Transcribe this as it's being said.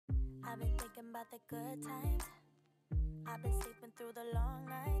about the good times. I've been sleeping through the long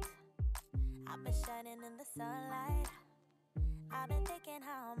nights. I've been shining in the sunlight. I've been thinking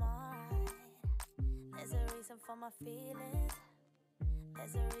how I'm alright. There's a reason for my feelings.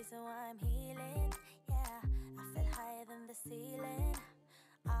 There's a reason why I'm healing. Yeah, I feel higher than the ceiling.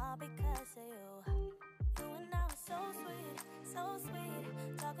 All because of you. You and I were so sweet, so sweet.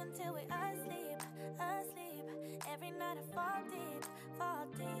 Talking till we asleep, asleep. Every night I fall deep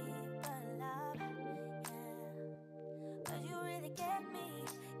but love, yeah. Cause you really get me,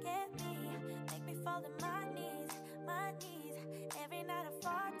 make me fall to my knees, my knees. Every night I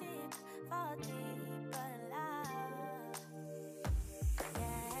fall deep but love,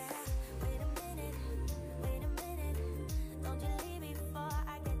 yeah. Wait a minute, don't you leave before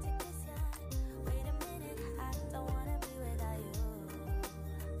I get to kiss ya. Wait a minute, I don't wanna be without you.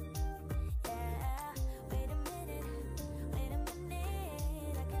 Yeah, wait a minute,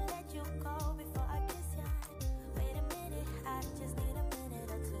 I can let you go before I kiss ya. Wait a minute, I just need a minute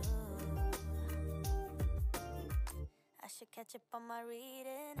or two. I should catch up on my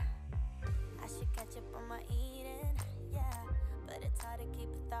reading, I should catch up on my eating, yeah. But it's hard to keep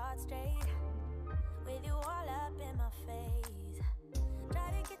a thought straight with you all up in my face. Try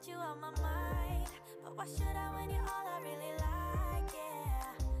to get you out my mind, but why should I when you're all I really like,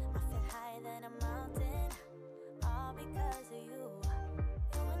 yeah. I feel higher than a mountain, all because of you.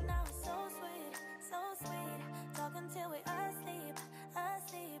 You and I were so sweet, so sweet. Talking till we asleep,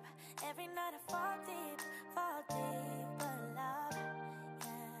 asleep. Every night I fall deep but love,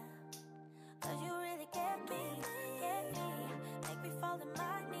 yeah. Cause you really get me, make me fall to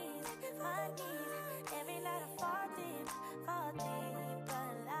my knees, my knees. Every night I fall deep but love.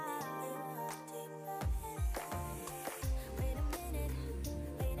 Wait a minute,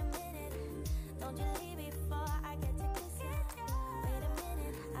 don't you leave before I get to kiss ya. Wait a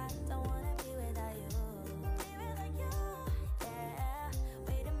minute, I don't wanna be without you. Yeah,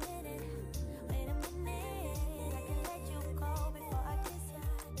 wait a minute, I can let you go before I kiss ya.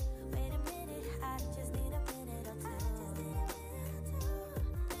 Wait a minute, I just need a minute or two.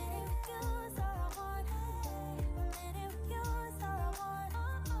 Minute with you is all I want. Minute with you is all I want.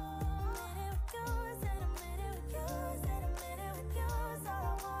 Minute with you, said a minute with you, said a minute with you is all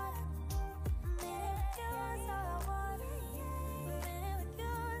I want. Minute with you is all I want. Minute with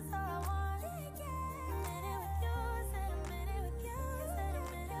you is all I want. Minute with you, said a minute with you, said a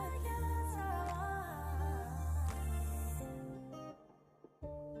minute with you is all I want.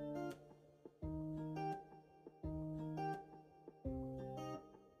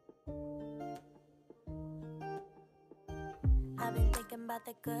 I've been thinking about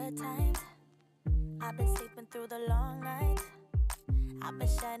the good times. I've been sleeping through the long nights. I've been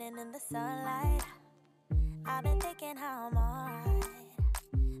shining in the sunlight. I've been thinking how I'm alright.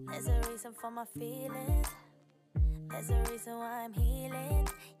 There's a reason for my feelings. There's a reason why I'm healing.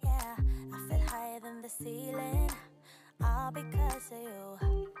 Yeah, I feel higher than the ceiling. All because of you.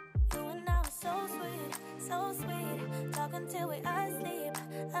 You and I were so sweet, so sweet. Talking till we asleep,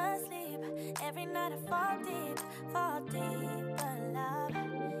 asleep. Every night I fall deep but love,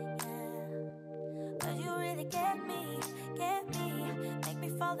 yeah. Cause you really get me, make me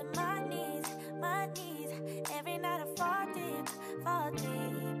fall to my knees, my knees. Every night I fall deep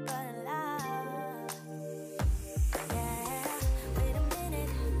but love, yeah. Wait a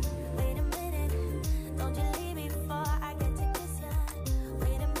minute, don't you leave before I get to kiss ya.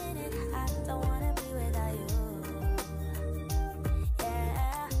 Wait a minute, I don't wanna be without you.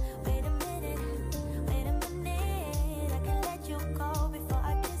 Yeah, wait a minute, I can let you go before I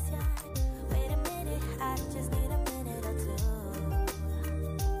kiss ya. Wait a minute, I just need a minute or two.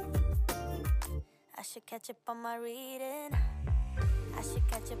 I should catch up on my reading, I should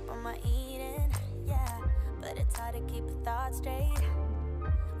catch up on my eating, yeah. But it's hard to keep a thought straight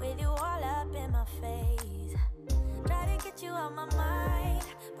with you all up in my face. Try to get you out my mind,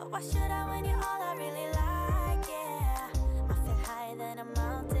 but why should I when you're all I really like?